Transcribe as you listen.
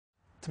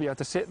to be able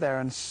to sit there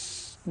and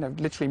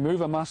literally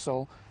move a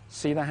muscle,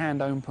 see the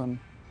hand open,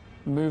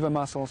 move a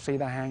muscle, see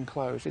the hand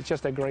close. It's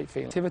just a great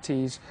feeling.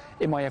 Activities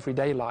in my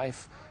everyday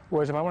life,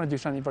 whereas if I want to do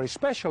something very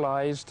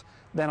specialized,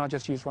 then I'll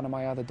just use one of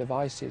my other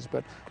devices,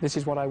 but this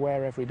is what I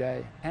wear every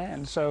day.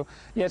 And so,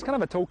 yeah, it's kind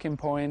of a talking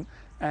point,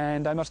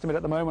 and I must admit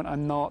at the moment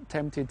I'm not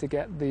tempted to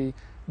get the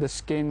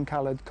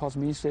skin-colored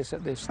cosmesis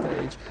at this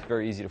stage.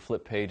 Very easy to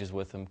flip pages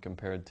with them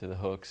compared to the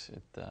hooks.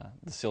 The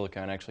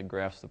silicone actually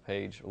grafts the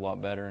page a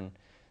lot better, and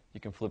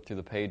you can flip through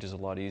the pages a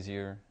lot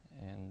easier,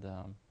 and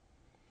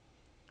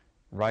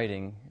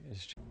writing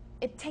is...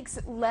 It takes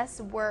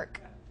less work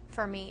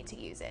for me to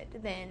use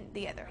it than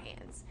the other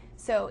hands.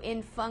 So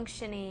in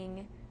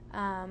functioning,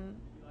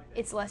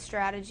 it's less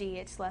strategy,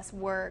 it's less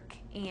work,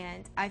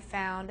 and I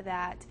found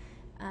that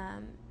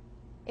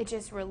it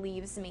just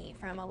relieves me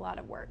from a lot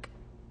of work.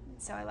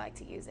 So I like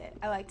to use it.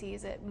 I like to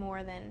use it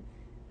more than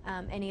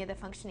any of the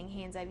functioning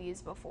hands I've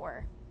used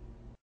before.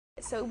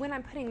 So when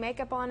I'm putting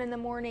makeup on in the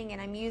morning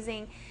and I'm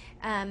using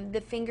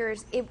the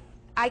fingers,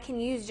 I can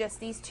use just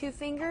these 2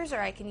 fingers, or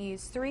I can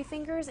use 3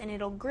 fingers, and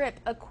it'll grip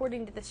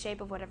according to the shape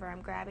of whatever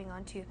I'm grabbing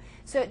onto.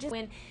 So it just,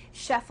 when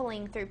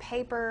shuffling through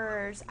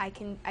papers, I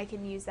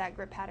can use that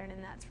grip pattern,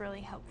 and that's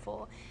really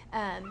helpful.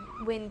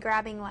 When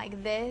grabbing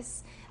like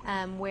this,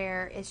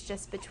 where it's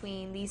just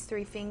between these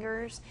 3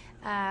 fingers,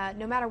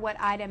 no matter what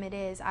item it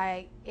is,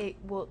 it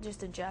will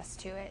just adjust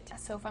to it.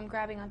 So if I'm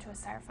grabbing onto a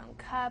styrofoam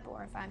cup,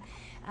 or if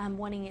I'm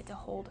wanting it to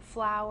hold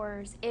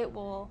flowers, it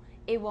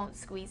won't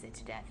squeeze it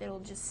to death. It'll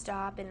just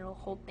stop and it'll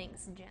hold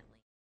things gently.